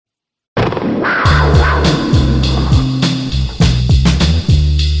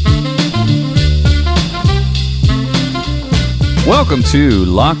Welcome to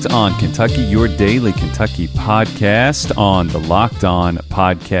Locked On Kentucky, your daily Kentucky podcast on the Locked On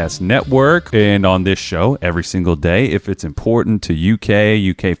Podcast Network. And on this show, every single day, if it's important to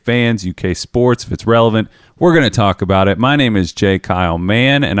UK fans, UK sports, if it's relevant, we're going to talk about it. My name is J. Kyle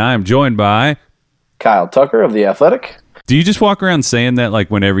Mann, and I am joined by Kyle Tucker of The Athletic. Do you just walk around saying that, like,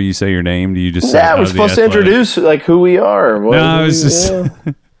 whenever you say your name? Do you just say, yeah, we're supposed to introduce, like, who we are. No, it's just... Yeah.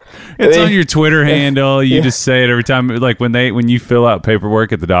 It's on your Twitter handle. You just say it every time. Like when you fill out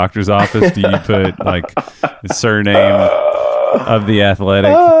paperwork at the doctor's office, do you put like the surname of The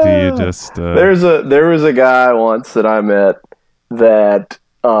Athletic? Do you just? There was a guy once that I met that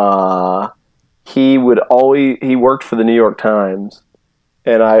he worked for the New York Times,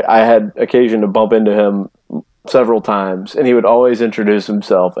 and I had occasion to bump into him several times, and he would always introduce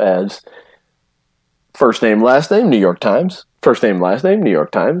himself as first name, last name, New York Times. First name, last name, New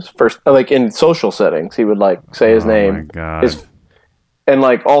York Times. First, like in social settings, he would like say his name. My God. And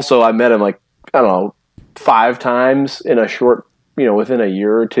like also, I met him like I don't know 5 times in a short, within a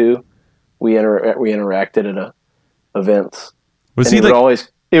year or two. We interacted at events. He would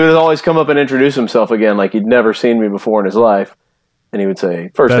always come up and introduce himself again, like he'd never seen me before in his life, and he would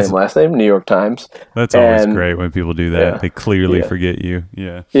say first name, last name, New York Times. That's always great when people do that. Yeah, they clearly forget you.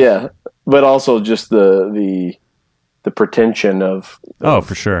 Yeah. Yeah, but also just the pretension of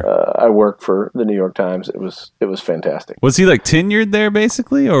for sure. I work for the New York Times. It was fantastic. Was he like tenured there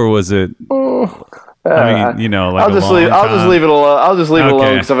basically, or was it? I'll just leave it alone. I'll just leave it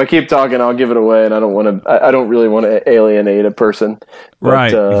alone because if I keep talking, I'll give it away, and I don't really want to alienate a person.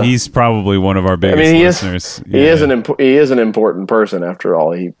 But, right. He's probably one of our biggest listeners. He is an important person after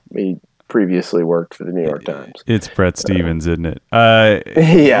all. He previously worked for the New York Times. It's Brett Stevens, isn't it?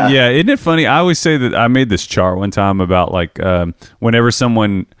 Yeah. Yeah, isn't it funny? I always say that I made this chart one time about like whenever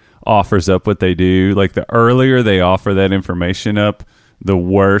someone offers up what they do, like the earlier they offer that information up, the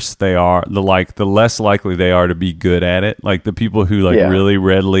worse they are, the less likely they are to be good at it. Like the people who really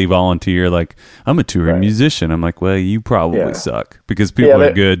readily volunteer, like I'm a touring musician. I'm like, well, you probably suck because people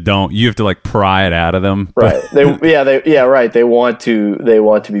are good. You have to like pry it out of them. Right. Right. They want to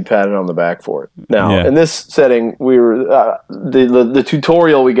be patted on the back for it. Now, in this setting, we were the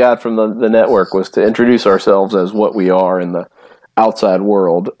tutorial we got from the network was to introduce ourselves as what we are in the outside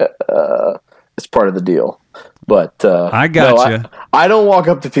world. It's part of the deal. But I got you. I don't walk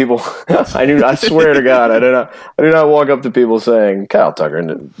up to people. I swear to God, I do not walk up to people saying Kyle Tucker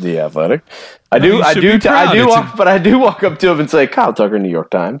in The Athletic. I do walk up to them and say Kyle Tucker, New York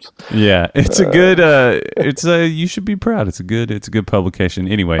Times. Yeah, it's a good. You should be proud. It's a good publication.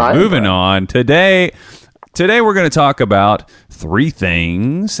 Anyway, moving on. Today we're going to talk about 3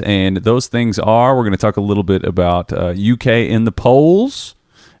 things, and those things are we're going to talk a little bit about UK in the polls.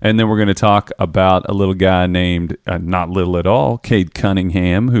 And then we're going to talk about a little guy named, not little at all, Cade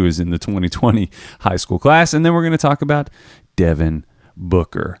Cunningham, who is in the 2020 high school class. And then we're going to talk about Devin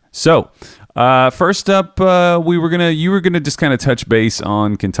Booker. So, first up, you were going to just kind of touch base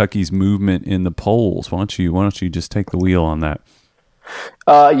on Kentucky's movement in the polls. Why don't you just take the wheel on that?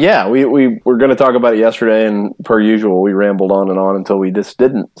 We were going to talk about it yesterday, and per usual, we rambled on and on until we just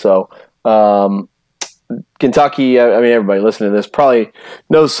didn't. So, Kentucky, everybody listening to this probably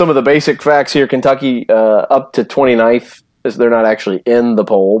knows some of the basic facts here. Kentucky up to 29th. They're not actually in the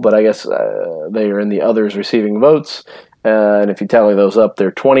poll, but I guess they are in the others receiving votes. And if you tally those up,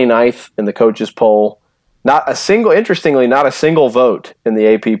 they're 29th in the coaches poll. Interestingly, not a single vote in the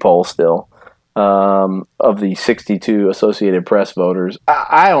AP poll still of the 62 Associated Press voters.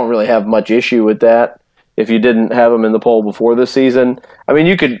 I don't really have much issue with that. If you didn't have them in the poll before this season, I mean,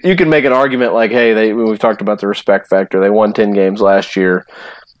 you could make an argument like, hey, we've talked about the respect factor. They won 10 games last year.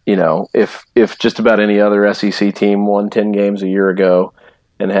 If just about any other SEC team won 10 games a year ago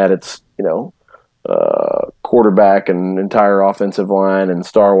and had its quarterback and entire offensive line and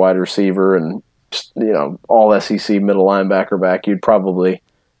star wide receiver and all SEC middle linebacker back, you'd probably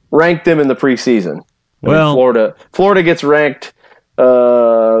rank them in the preseason. Florida gets ranked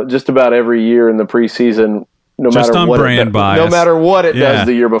just about every year in the preseason, no matter what it does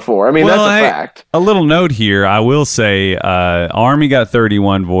the year before. I mean, that's a fact. A little note here, I will say, Army got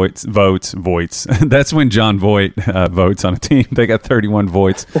 31 votes. That's when John Voight votes on a team. They got 31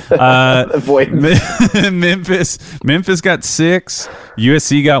 votes. Memphis got 6.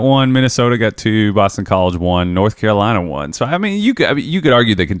 USC got 1. Minnesota got 2. Boston College 1. North Carolina 1. So I mean, you could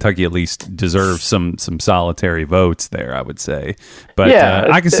argue that Kentucky at least deserves some solitary votes there, I would say. But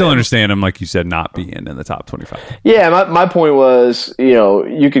I can still understand them, like you said, not being in the top 25. Yeah, my point was,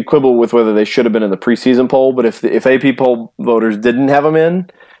 you could quibble with whether they should have been in the preseason poll, but if AP poll voters didn't have them in,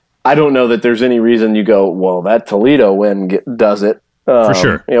 I don't know that there's any reason you go, well, that Toledo win does it. For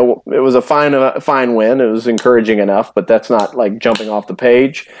sure. It was a fine win. It was encouraging enough, but that's not like jumping off the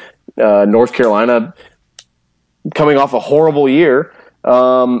page. North Carolina coming off a horrible year.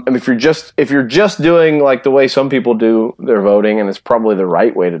 And if you're just doing like the way some people do their voting, and it's probably the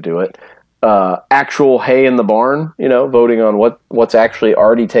right way to do it, actual hay in the barn, voting on what's actually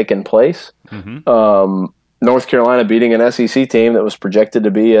already taken place. Mm-hmm. North Carolina beating an SEC team that was projected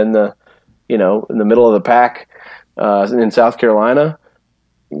to be in the middle of the pack in South Carolina.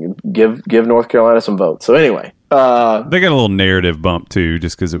 Give North Carolina some votes. So anyway, they got a little narrative bump too,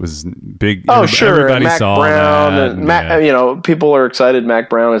 just because it was big. Oh, sure. Everybody Mac saw Brown that. and people are excited. Mac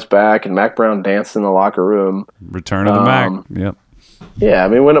Brown is back, and Mac Brown danced in the locker room. Return of the Mac. Yep. Yeah, I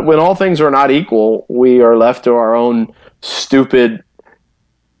mean, when all things are not equal, we are left to our own stupid,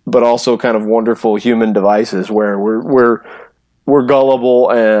 but also kind of wonderful human devices where we're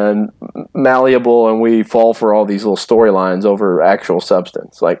gullible and malleable, and we fall for all these little storylines over actual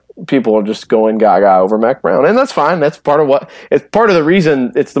substance. Like, people are just going gaga over Mac Brown, and that's fine. That's part of the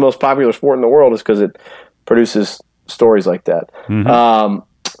reason it's the most popular sport in the world, is because it produces stories like that. Mm-hmm.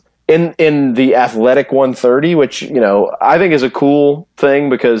 In the Athletic 130, which I think is a cool thing,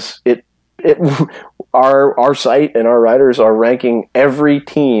 because our site and our writers are ranking every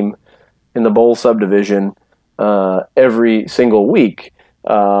team in the bowl subdivision every single week.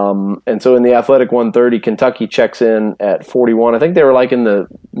 And so in the Athletic 130, Kentucky checks in at 41. I think they were like in the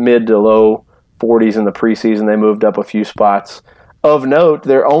mid to low 40s in the preseason. They moved up a few spots. Of note,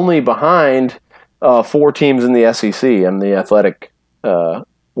 they're only behind 4 teams in the SEC in the Athletic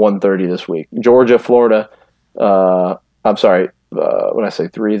 130 this week. Georgia, Florida. I'm sorry. When I say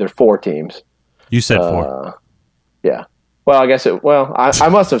 3, they're 4 teams. You said 4. Yeah. Well, I guess I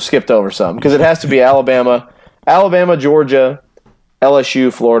must have skipped over some, because it has to be Alabama, Georgia,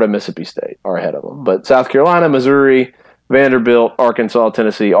 LSU, Florida, Mississippi State are ahead of them. But South Carolina, Missouri, Vanderbilt, Arkansas,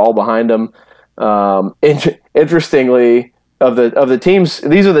 Tennessee, all behind them. Interestingly, of the teams,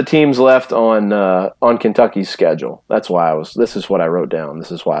 these are the teams left on Kentucky's schedule. This is what I wrote down.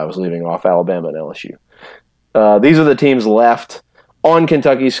 This is why I was leaving off Alabama and LSU. These are the teams left on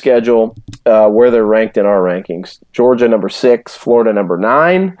Kentucky's schedule where they're ranked in our rankings. Georgia, number 6, Florida, number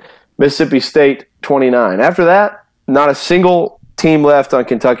 9, Mississippi State, 29. After that, not a single team left on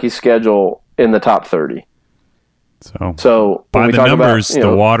Kentucky's schedule in the top 30. So by the numbers,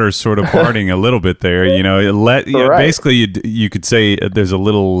 the water's sort of parting a little bit there. Right. Basically, you could say there's a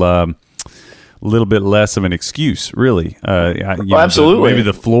little bit less of an excuse, really. Absolutely. Maybe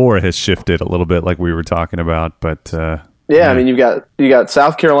the floor has shifted a little bit, like we were talking about. But I mean, you got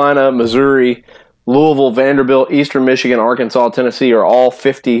South Carolina, Missouri, Louisville, Vanderbilt, Eastern Michigan, Arkansas, Tennessee are all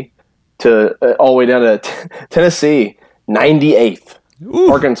 50 to all the way down to Tennessee, 98th.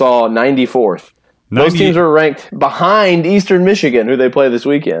 Ooh. Arkansas, 94th. Those teams are ranked behind Eastern Michigan, who they play this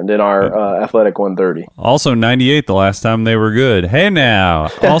weekend in our Athletic 130. Also 98 the last time they were good. Hey, now.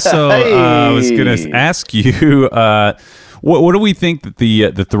 Also, hey. I was going to ask you, what do we think that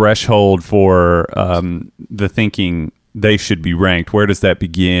the threshold for the thinking they should be ranked? Where does that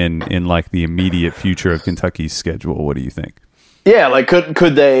begin in like the immediate future of Kentucky's schedule? What do you think? Yeah, like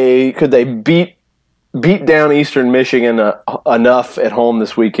could they beat down Eastern Michigan enough at home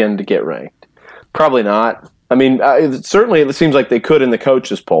this weekend to get ranked? Probably not. I mean, certainly it seems like they could in the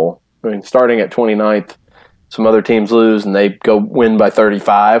coaches poll. I mean, starting at 29th, some other teams lose and they go win by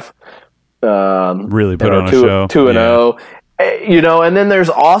 35. Really put on a show. 2-0. And then there's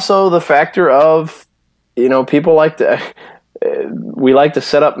also the factor of, people we like to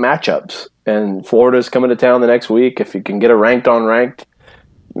set up matchups. And Florida's coming to town the next week. If you can get a ranked on ranked,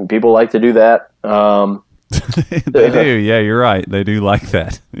 people like to do that. They do. Yeah, you're right. They do like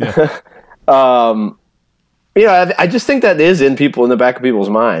that. Yeah. I just think that is in the back of people's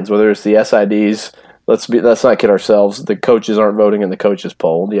minds, whether it's the SIDs. Let's not kid ourselves. The coaches aren't voting in the coaches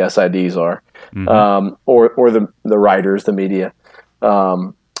poll. The SIDs are, mm-hmm. Or the writers, the media.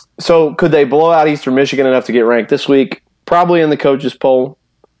 So could they blow out Eastern Michigan enough to get ranked this week? Probably in the coaches poll,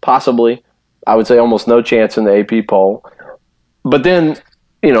 possibly. I would say almost no chance in the AP poll. But then,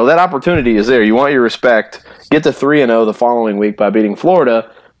 that opportunity is there. You want your respect. Get to 3-0 the following week by beating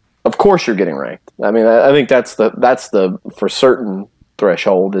Florida. Of course you're getting ranked. I mean, I think that's the for certain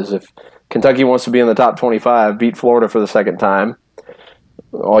threshold, is if Kentucky wants to be in the top 25, beat Florida for the second time.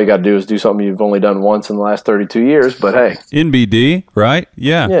 All you got to do is do something you've only done once in the last 32 years, but hey. NBD, right?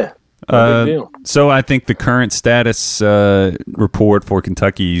 Yeah. Yeah. No big deal. So I think the current status report for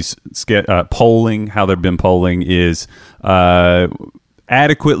Kentucky's polling, how they've been polling, is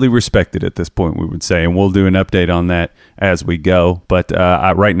adequately respected at this point, we would say, and we'll do an update on that as we go. But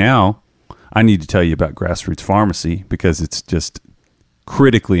right now, I need to tell you about Grassroots Pharmacy because it's just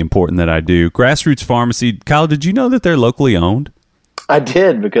critically important that I do. Grassroots Pharmacy, Kyle, did you know that they're locally owned? I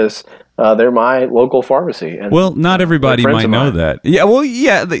did, because they're my local pharmacy. And well, not everybody might know that. Yeah, well,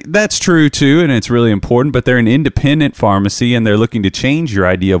 yeah, that's true too, and it's really important, but they're an independent pharmacy, and they're looking to change your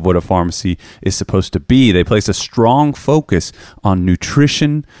idea of what a pharmacy is supposed to be. They place a strong focus on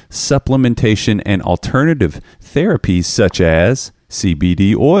nutrition, supplementation, and alternative therapies such as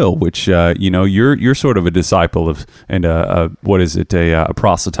CBD oil, which you're sort of a disciple of, and a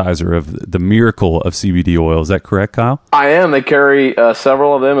proselytizer of the miracle of CBD oil. Is that correct, Kyle? I am. They carry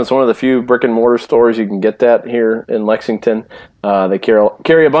several of them. It's one of the few brick and mortar stores you can get that here in Lexington. They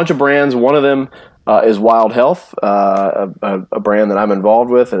carry a bunch of brands. One of them is Wild Health, a brand that I'm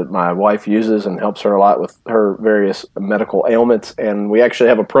involved with, that my wife uses and helps her a lot with her various medical ailments. And we actually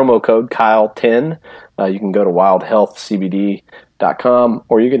have a promo code, Kyle10. You can go to wildhealthcbd.com,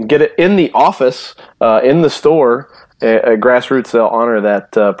 or you can get it in the office, in the store at Grassroots. They'll honor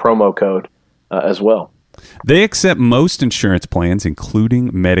that promo code as well. They accept most insurance plans,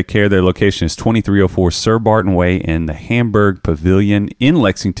 including Medicare. Their location is 2304 Sir Barton Way in the Hamburg Pavilion in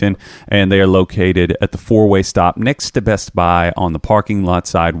Lexington, and they are located at the four-way stop next to Best Buy on the parking lot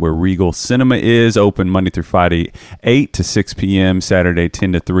side where Regal Cinema is, open Monday through Friday, 8 to 6 p.m., Saturday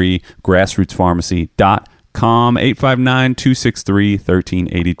 10 to 3, grassrootspharmacy.com.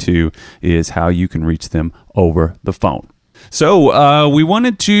 859-263-1382 is how you can reach them over the phone. So we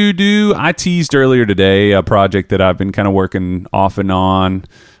wanted to do, I teased earlier today, a project that I've been kind of working off and on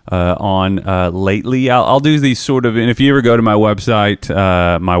lately. I'll do these sort of, and if you ever go to my website,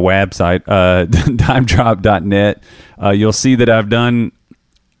 dimedrop.net, you'll see that I've done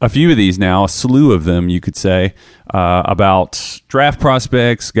a few of these now, a slew of them, you could say, about draft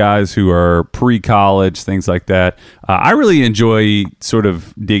prospects, guys who are pre-college, things like that. I really enjoy sort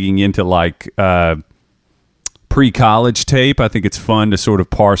of digging into pre-college tape. I think it's fun to sort of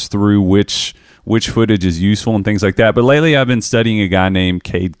parse through which footage is useful and things like that. But lately I've been studying a guy named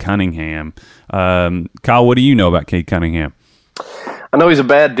Cade Cunningham. Kyle, what do you know about Cade Cunningham? I know he's a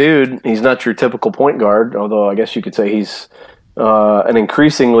bad dude. He's not your typical point guard, although I guess you could say he's an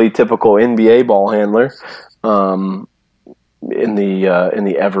increasingly typical NBA ball handler in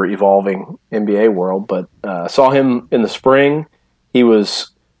the ever-evolving NBA world. But saw him in the spring. He was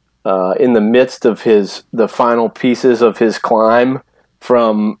in the midst of the final pieces of his climb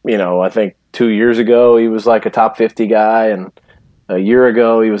from, I think 2 years ago, he was like a top 50 guy, and a year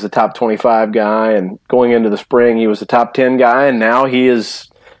ago he was a top 25 guy, and going into the spring he was a top 10 guy, and now he is,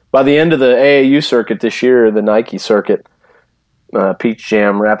 by the end of the AAU circuit this year, the Nike circuit, Peach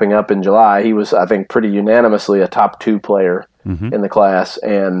Jam wrapping up in July, he was, I think, pretty unanimously a top 2 player in the class,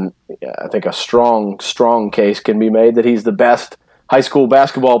 and I think a strong case can be made that he's the best high school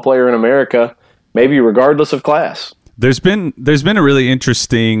basketball player in America, maybe regardless of class. There's been a really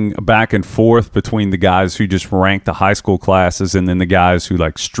interesting back and forth between the guys who just rank the high school classes and then the guys who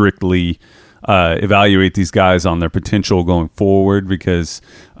strictly evaluate these guys on their potential going forward, because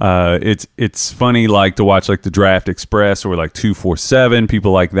it's funny to watch the Draft Express or 247,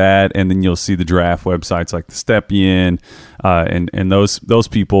 people like that, and then you'll see the draft websites like the Stepien and those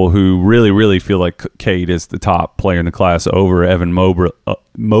people who really feel like Cade is the top player in the class over Evan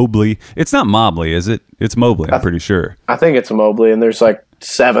Mobley. It's not Mobley, is it? It's Mobley, I'm pretty sure. I think it's Mobley, and there's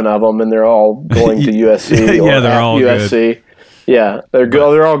 7 of them, and they're all going to USC. Yeah, they're all USC. Good. Yeah, they're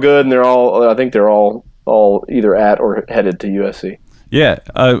good. They're all good, and I think they're all either at or headed to USC. Yeah.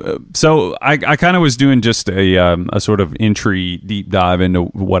 So I kind of was doing just a sort of entry deep dive into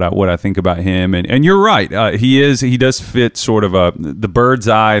what I think about him, and you're right. He does fit sort of the bird's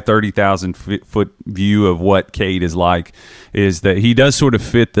eye 30,000 foot view of what Cade is like. Is that he does sort of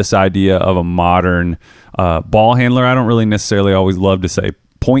fit this idea of a modern ball handler. I don't really necessarily always love to say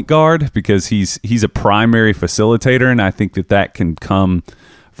point guard, because he's a primary facilitator, and I think that can come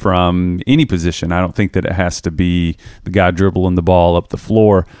from any position. I don't think that it has to be the guy dribbling the ball up the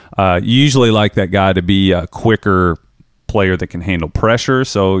floor. You usually like that guy to be a quicker player that can handle pressure,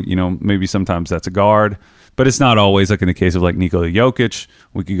 so maybe sometimes that's a guard, but it's not always, like in the case of Nikola Jokic.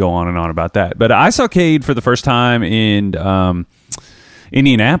 We could go on and on about that. But I saw Cade for the first time in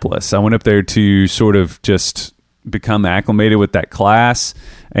Indianapolis. I went up there to sort of just become acclimated with that class,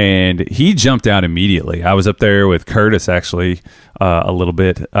 and he jumped out immediately. I was up there with Curtis actually a little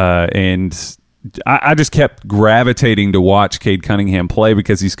bit, and I just kept gravitating to watch Cade Cunningham play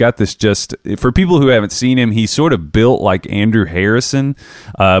because he's got this for people who haven't seen him, he's sort of built like Andrew Harrison,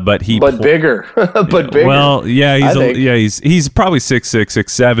 but bigger. But bigger. Well, yeah, he's probably 6'6",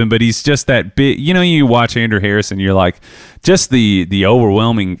 6'7", but he's just that big. You know, you watch Andrew Harrison, you're like, just the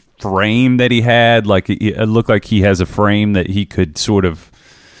overwhelming frame that he had. Like it looked like he has a frame that he could sort of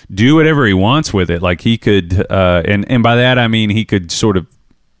do whatever he wants with it. Like he could, and by that I mean he could sort of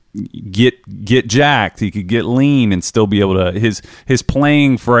get jacked, he could get lean and still be able to, his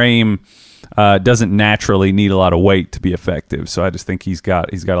playing frame doesn't naturally need a lot of weight to be effective. So I just think he's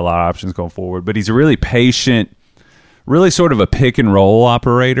got a lot of options going forward, but he's a really patient, really sort of a pick and roll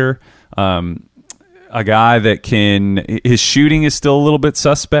operator. A guy that his shooting is still a little bit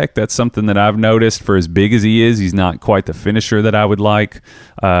suspect. That's something that I've noticed. For as big as he is, he's not quite the finisher that I would like.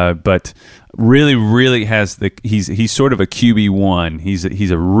 But really, really he's sort of a QB1. He's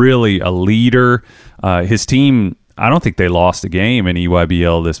a leader. His team, I don't think they lost a game in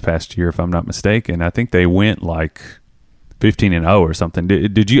EYBL this past year, if I'm not mistaken. I think they went like 15-0 or something.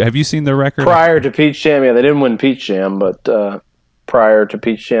 Have you seen their record? Prior to Peach Jam, yeah, they didn't win Peach Jam, but prior to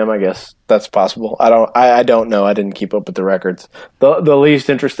Peach Jam, I guess that's possible. I don't know. I didn't keep up with the records. The least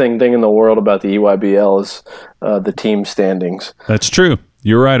interesting thing in the world about the EYBL is the team standings. That's true.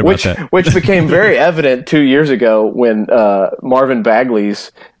 You're right about that. Which became very evident 2 years ago when Marvin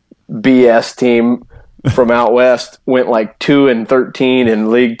Bagley's BS team from out west went like 2-13 in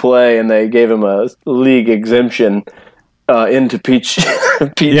league play, and they gave him a league exemption into Peach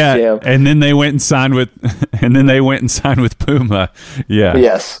Jam. And then they went and signed with Puma. Yeah.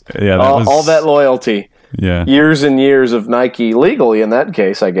 Yes. Yeah. All that loyalty. Yeah. Years and years of Nike, legally in that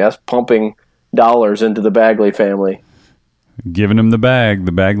case, I guess, pumping dollars into the Bagley family. Giving him the bag.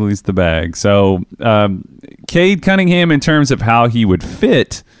 The Bagley's the bag. So Cade Cunningham, in terms of how he would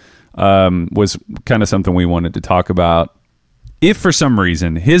fit, was kind of something we wanted to talk about. If for some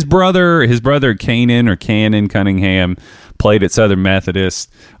reason his brother Cannon Cunningham played at Southern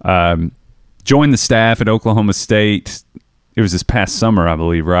Methodist, joined the staff at Oklahoma State. It was this past summer, I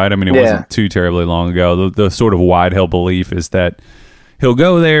believe, right? I mean, it wasn't too terribly long ago. The sort of wide held belief is that he'll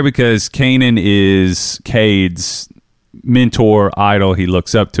go there because Cannon is Cade's mentor, idol. He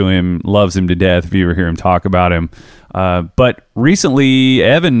looks up to him, loves him to death if you ever hear him talk about him. But recently,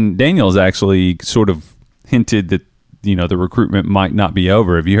 Evan Daniels actually sort of hinted that the recruitment might not be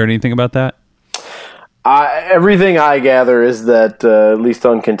over. Have you heard anything about that? Everything I gather is that, at least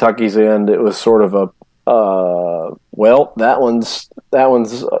on Kentucky's end, it was sort of that one's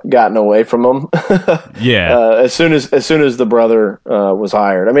gotten away from them. Yeah. As soon as the brother was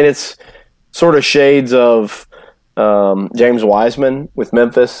hired. I mean, it's sort of shades of James Wiseman with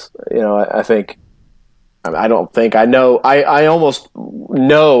Memphis. I almost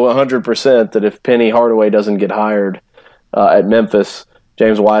know 100% that if Penny Hardaway doesn't get hired at Memphis,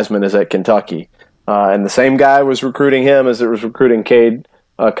 James Wiseman is at Kentucky. And the same guy was recruiting him as it was recruiting Cade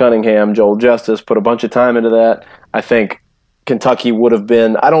Cunningham. Joel Justice put a bunch of time into that. I think Kentucky would have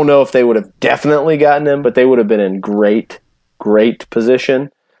been, I don't know if they would have definitely gotten him, but they would have been in great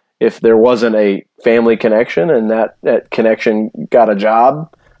position if there wasn't a family connection, and that connection got a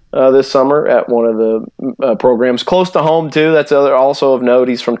job this summer at one of the programs close to home too. That's also of note.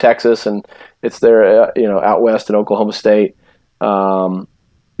 He's from Texas, and it's there, out west at Oklahoma State. And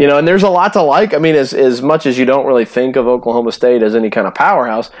there's a lot to like. I mean, as much as you don't really think of Oklahoma State as any kind of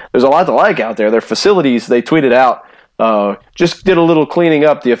powerhouse, there's a lot to like out there. Their facilities, they tweeted out, just did a little cleaning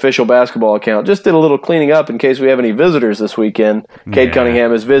up, the official basketball account. Just did a little cleaning up in case we have any visitors this weekend. Cade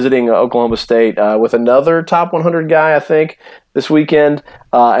Cunningham is visiting Oklahoma State with another top 100 guy, I think, this weekend.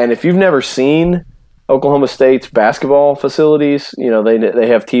 And if you've never seen Oklahoma State's basketball facilities, they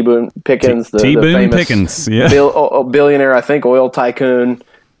have T. Boone Pickens, the famous Pickens, yeah. Billionaire, I think, oil tycoon,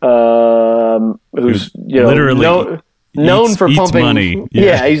 who's literally known for pumping money.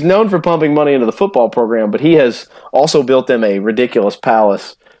 Yeah, he's known for pumping money into the football program, but he has also built them a ridiculous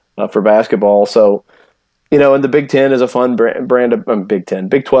palace for basketball. So, and the Big Ten is a fun brand of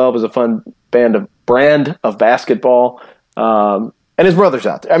Big 12 is a fun brand of basketball. And his brother's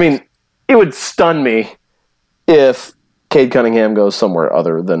out there. I mean, it would stun me if Cade Cunningham goes somewhere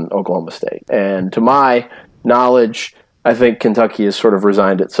other than Oklahoma State. And to my knowledge, I think Kentucky has sort of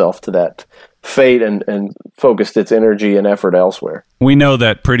resigned itself to that fate and focused its energy and effort elsewhere. We know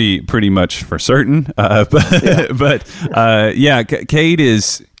that pretty much for certain.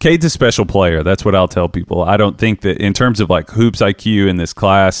 Cade's a special player. That's what I'll tell people. I don't think that in terms of like hoops IQ in this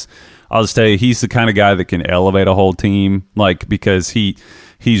class, I'll just tell you he's the kind of guy that can elevate a whole team. Like because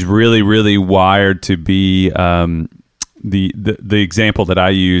he's really really wired to be the example that I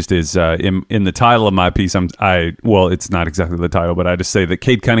used is in the title of my piece. Well, it's not exactly the title, but I just say that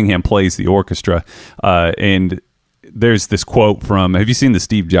Cade Cunningham plays the orchestra, and there's this quote from, have you seen the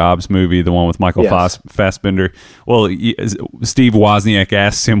Steve Jobs movie, the one with Michael Fassbender? Well, Steve Wozniak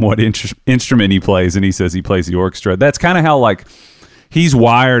asks him what instrument he plays, and he says he plays the orchestra. That's kind of how, like, he's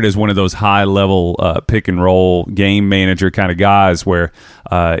wired as one of those high-level pick and roll game manager kind of guys, where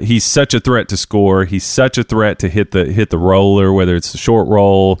he's such a threat to score. He's such a threat to hit the roller, whether it's a short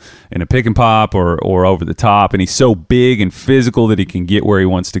roll in a pick and pop or over the top. And he's so big and physical that he can get where he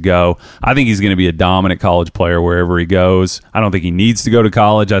wants to go. I think he's going to be a dominant college player wherever he goes. I don't think he needs to go to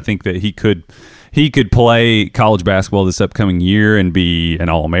college. I think that he could play college basketball this upcoming year and be an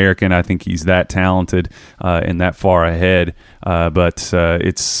All-American. I think he's that talented and that far ahead. But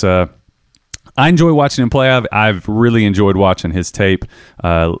I enjoy watching him play. I've really enjoyed watching his tape.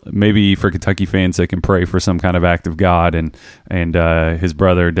 Maybe for Kentucky fans, they can pray for some kind of act of God, and his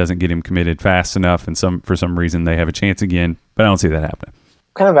brother doesn't get him committed fast enough, and for some reason they have a chance again. But I don't see that happening.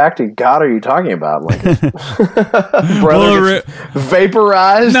 What kind of act of God are you talking about? Like, brother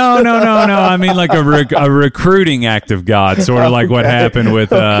vaporized? No. I mean, like a recruiting act of God, sort of like what happened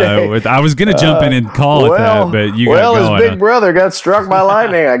with. I was going to jump in and call it that, but you got going. His big brother got struck by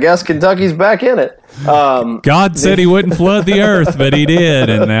lightning. I guess Kentucky's back in it. God said he wouldn't flood the earth, but he did,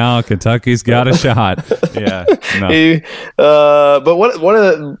 and now Kentucky's got a shot. Yeah. No. But one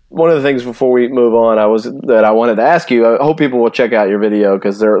of the things before we move on, that I wanted to ask you. I hope people will check out your video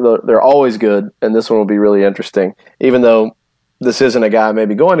because they're always good, and this one will be really interesting. Even though this isn't a guy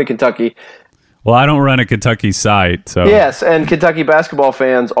maybe going to Kentucky. Well, I don't run a Kentucky site, so yes, and Kentucky basketball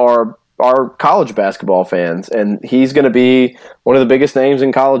fans are college basketball fans, and he's going to be one of the biggest names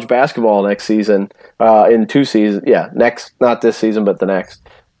in college basketball next season, in 2 seasons. Yeah, not this season, but the next.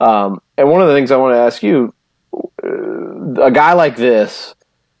 And one of the things I want to ask you, a guy like this,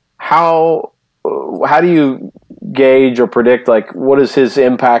 how do you gauge or predict, like, what is his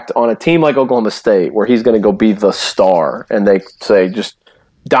impact on a team like Oklahoma State, where he's going to go be the star, and they say, just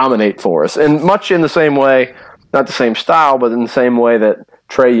dominate for us? And much in the same way, not the same style, but in the same way that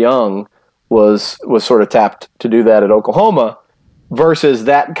Trae Young was sort of tapped to do that at Oklahoma, versus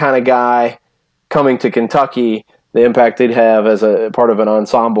that kind of guy coming to Kentucky, the impact they'd have as a part of an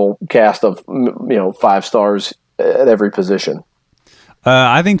ensemble cast of 5 stars at every position.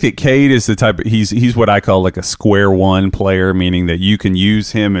 I think that Cade is the type of, he's what I call like a square one player, meaning that you can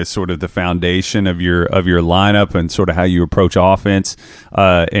use him as sort of the foundation of your lineup and sort of how you approach offense,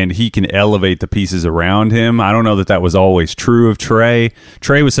 and he can elevate the pieces around him. I don't know that was always true of Trae.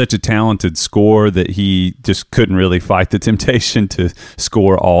 Trae was such a talented scorer that he just couldn't really fight the temptation to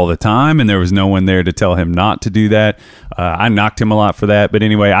score all the time, and there was no one there to tell him not to do that. I knocked him a lot for that, but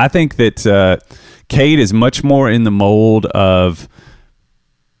anyway, I think that Cade is much more in the mold of,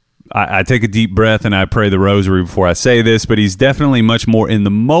 I take a deep breath and I pray the rosary before I say this, but he's definitely much more in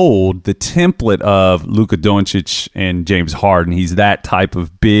the mold, the template of Luka Doncic and James Harden. He's that type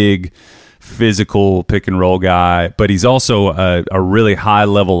of big, physical pick and roll guy, but he's also a really high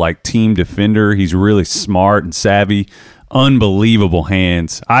level like team defender. He's really smart and savvy, unbelievable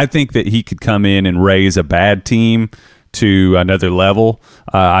hands. I think that he could come in and raise a bad team to another level.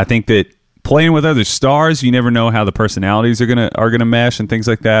 I think that playing with other stars, you never know how the personalities are gonna mesh and things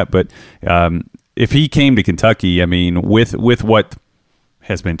like that. But if he came to Kentucky, I mean, with what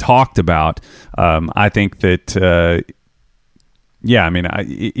has been talked about, I think that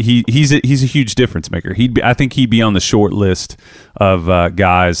he's a huge difference maker. I think he'd be on the short list of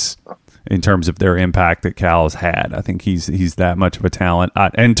guys in terms of their impact that Cal has had. I think he's that much of a talent.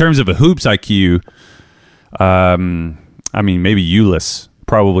 In terms of a hoops IQ, I mean, maybe Ulis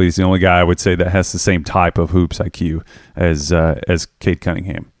probably is the only guy I would say that has the same type of hoops IQ as Cade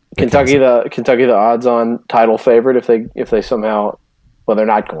Cunningham. Kentucky the odds-on title favorite if they somehow, well, they're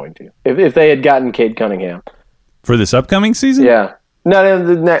not going to. If they had gotten Cade Cunningham for this upcoming season, yeah,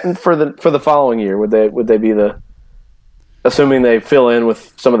 no, for the following year, would they be the, assuming they fill in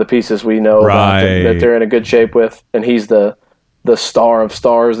with some of the pieces we know about that they're in a good shape with, and he's the star of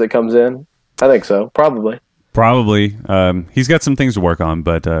stars that comes in? I think so, probably. Probably. He's got some things to work on,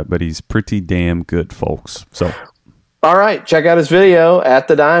 but he's pretty damn good, folks. So, all right, check out his video at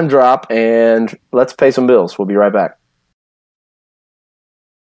the Dime Drop, and let's pay some bills. We'll be right back.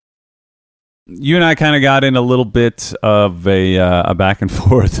 You and I kind of got in a little bit of a back and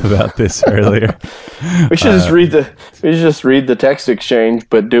forth about this earlier. We should just read the text exchange,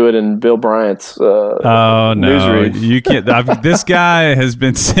 but do it in Bill Bryant's newsread. You can't. This guy has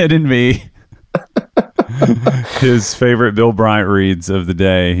been sending me His favorite Bill Bryant reads of the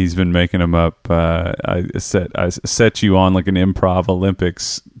day. He's been making them up. I set you on like an improv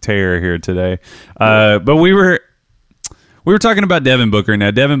Olympics tear here today. But we were talking about Devin Booker.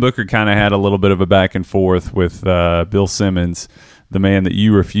 Now, Devin Booker kind of had a little bit of a back and forth with Bill Simmons, the man that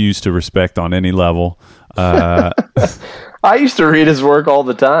you refuse to respect on any level. I used to read his work all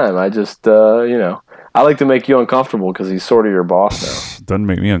the time. I just, I like to make you uncomfortable because he's sort of your boss now. Doesn't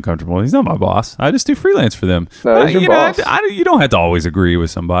make me uncomfortable. He's not my boss. I just do freelance for them. No, he's your boss. You don't have to always agree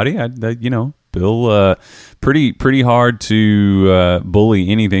with somebody. Bill, pretty hard to bully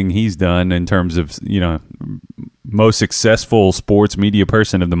anything he's done in terms of, most successful sports media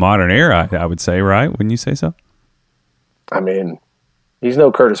person of the modern era, I would say, right? Wouldn't you say so? I mean, he's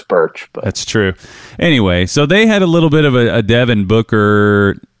no Curtis Birch. But. That's true. Anyway, so they had a little bit of a Devin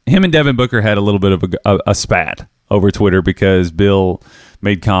Booker. Him and Devin Booker had a little bit of a spat over Twitter because Bill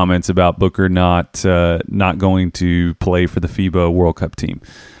made comments about Booker not going to play for the FIBA World Cup team.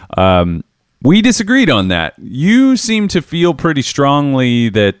 We disagreed on that. You seem to feel pretty strongly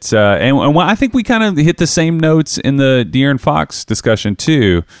that, and I think we kind of hit the same notes in the De'Aaron Fox discussion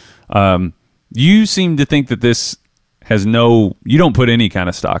too. You seem to think that this has you don't put any kind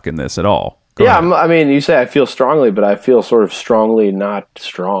of stock in this at all. Go ahead. I mean, you say I feel strongly, but I feel sort of strongly not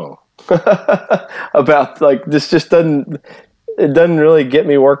strong about like this. Just doesn't really get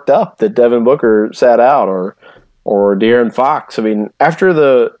me worked up that Devin Booker sat out or De'Aaron Fox. I mean, after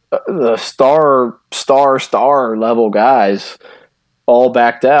the star level guys all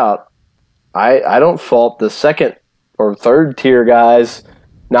backed out, I don't fault the second or third tier guys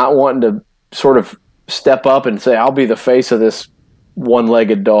not wanting to sort of step up and say, I'll be the face of this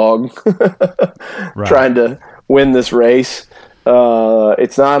one-legged dog right. Trying to win this race.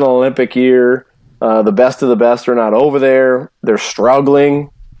 It's not an Olympic year. The best of the best are not over there. They're struggling.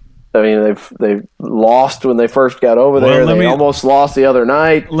 I mean, they've lost when they first got over there. They almost lost the other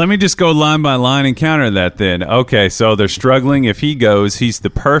night. Let me just go line by line and counter that then. Okay, so they're struggling. If he goes, he's the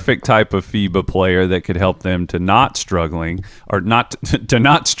perfect type of FIBA player that could help them to not struggling or not to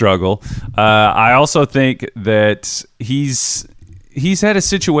not struggle. I also think that he's had a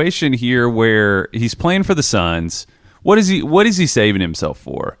situation here where he's playing for the Suns. What is he saving himself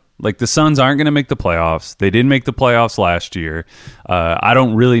for? Like, the Suns aren't going to make the playoffs. They didn't make the playoffs last year. I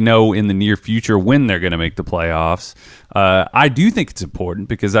don't really know in the near future when they're going to make the playoffs. I do think it's important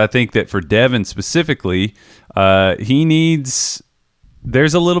because I think that for Devin specifically, there's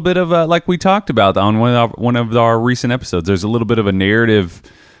a little bit of like we talked about on one of our recent episodes, there's a little bit of a narrative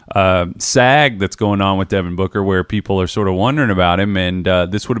sag that's going on with Devin Booker where people are sort of wondering about him, and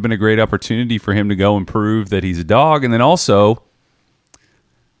this would have been a great opportunity for him to go and prove that he's a dog. And then also,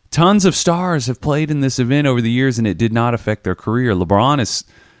 tons of stars have played in this event over the years, and it did not affect their career. LeBron has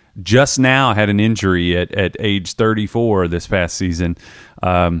just now had an injury at age 34 this past season.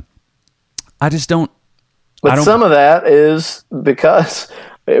 I just don't. But some of that is because,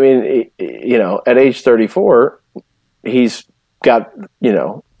 I mean, at age 34, he's got,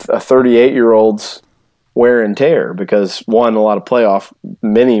 a 38-year-old's wear and tear because, one, a lot of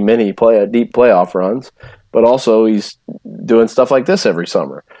many deep playoff runs, but also he's doing stuff like this every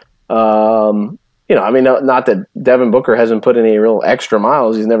summer. Not that Devin Booker hasn't put any real extra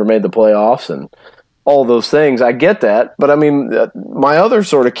miles. He's never made the playoffs and all those things. I get that. But, I mean, my other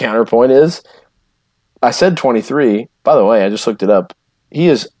sort of counterpoint is I said 23. By the way, I just looked it up.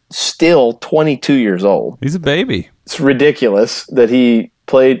 He still 22 years old. He's a baby. It's ridiculous that he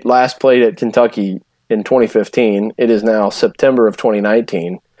last played at Kentucky in 2015. It is now September of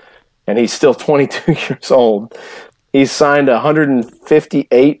 2019, and he's still 22 years old. He's signed a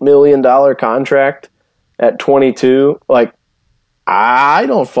 $158 million contract at 22. Like, I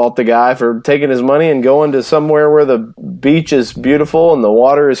don't fault the guy for taking his money and going to somewhere where the beach is beautiful and the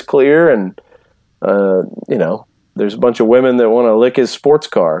water is clear and, there's a bunch of women that want to lick his sports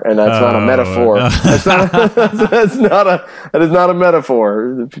car, and that's not a metaphor. No. That is not a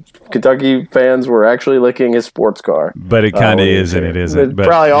metaphor. Kentucky fans were actually licking his sports car, but it kind of is, and it isn't. It's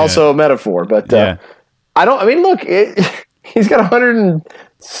probably also a metaphor, but I don't. I mean, look, he's got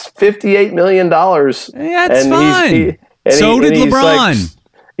 $158 million. Yeah, it's fine. So did LeBron.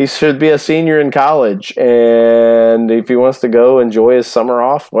 He should be a senior in college, and if he wants to go enjoy his summer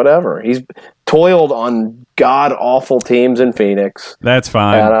off, whatever. He's toiled on god-awful teams in Phoenix. That's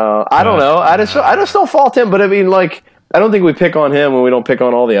fine. And, I don't know. I just don't fault him, but I mean, like, I don't think we pick on him when we don't pick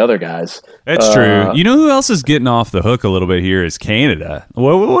on all the other guys. That's true. You know who else is getting off the hook a little bit here is Canada.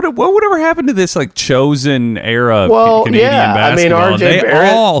 What would ever happen to this, like, chosen era of Canadian basketball? I mean, RJ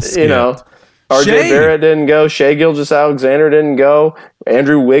Barrett, RJ Barrett didn't go. Shai Gilgeous-Alexander didn't go.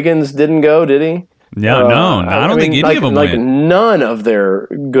 Andrew Wiggins didn't go, did he? Yeah, no, I don't think any of them went. None of their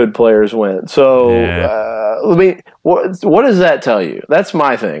good players went. So, what does that tell you? That's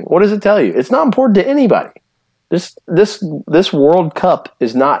my thing. What does it tell you? It's not important to anybody. This World Cup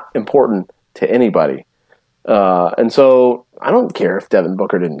is not important to anybody, and so I don't care if Devin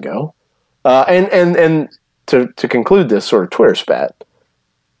Booker didn't go. And to conclude this sort of Twitter spat,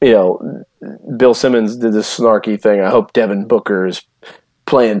 Bill Simmons did this snarky thing. I hope Devin Booker is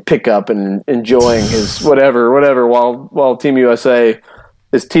playing pickup and enjoying his whatever while Team USA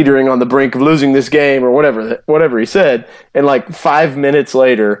is teetering on the brink of losing this game or whatever he said. And like 5 minutes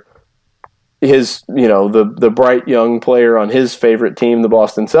later, his the bright young player on his favorite team, the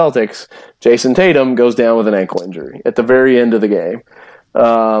Boston Celtics, Jason Tatum, goes down with an ankle injury at the very end of the game.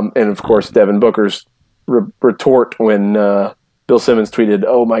 And of course, Devin Booker's retort when Bill Simmons tweeted,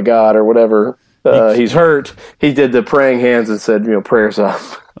 "Oh my God," or whatever. He's hurt. He did the praying hands and said, prayers up.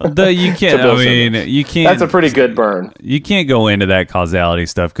 You can't. You can't. That's a pretty good burn. You can't go into that causality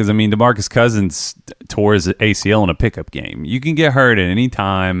stuff because DeMarcus Cousins tore his ACL in a pickup game. You can get hurt at any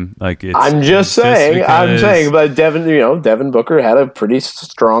time. I'm just saying. But Devin Booker had a pretty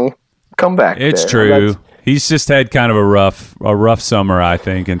strong comeback. It's true. He's just had kind of a rough summer, I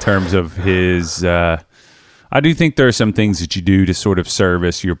think, in terms of his. I do think there are some things that you do to sort of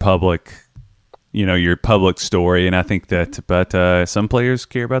service your public. Your public story, and I think that, but some players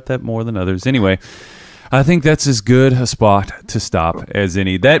care about that more than others. Anyway, I think that's as good a spot to stop as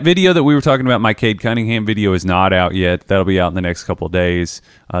any. That video that we were talking about, my Cade Cunningham video, is not out yet. That'll be out in the next couple of days.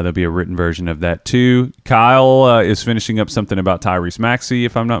 There'll be a written version of that too. Kyle is finishing up something about Tyrese Maxey,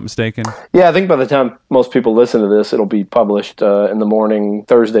 if I'm not mistaken. Yeah, I think by the time most people listen to this, it'll be published in the morning,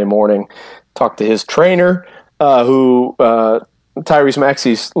 Thursday morning. Talk to his trainer, who... Tyrese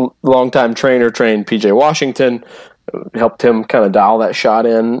Maxey's longtime trainer trained PJ Washington, helped him kind of dial that shot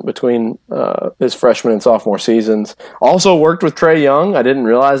in between his freshman and sophomore seasons. Also worked with Trae Young. I didn't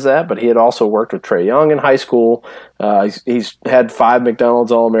realize that, but he had also worked with Trae Young in high school. He's had 5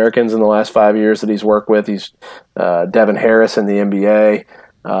 McDonald's All-Americans in the last 5 years that he's worked with. He's Devin Harris in the NBA.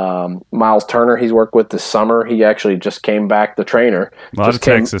 Miles Turner he's worked with this summer. He actually just came back, the trainer. A lot of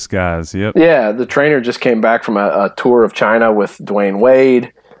Texas guys, yep. Yeah, the trainer just came back from a tour of China with Dwayne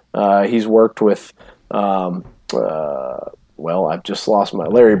Wade. He's worked with, I've just lost my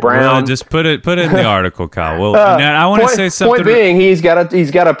Larry Brown. Well, just put it in the article, Kyle. Well, I want to say something. Point being, he's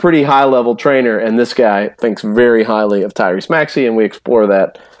got a pretty high-level trainer, and this guy thinks very highly of Tyrese Maxey, and we explore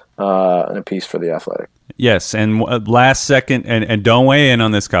that in a piece for The Athletic. Yes, and last second, and don't weigh in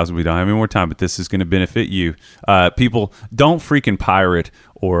on this, because we don't have any more time, but this is going to benefit you. People, don't freaking pirate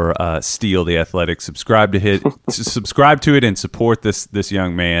or steal The Athletic. Subscribe to it and support this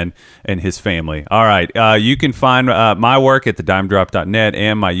young man and his family. All right, you can find my work at thedimedrop.net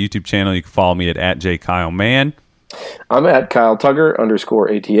and my YouTube channel. You can follow me at @JKyleMann. I'm at Kyle Tugger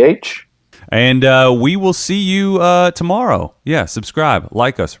 _ATH. And we will see you tomorrow. Yeah, subscribe,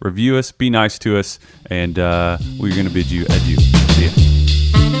 like us, review us, be nice to us, and we're going to bid you adieu. See ya.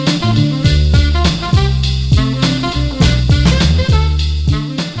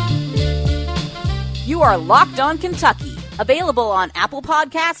 You are Locked On Kentucky. Available on Apple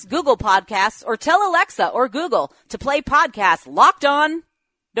Podcasts, Google Podcasts, or tell Alexa or Google to play podcast Locked On.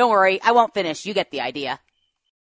 Don't worry, I won't finish. You get the idea.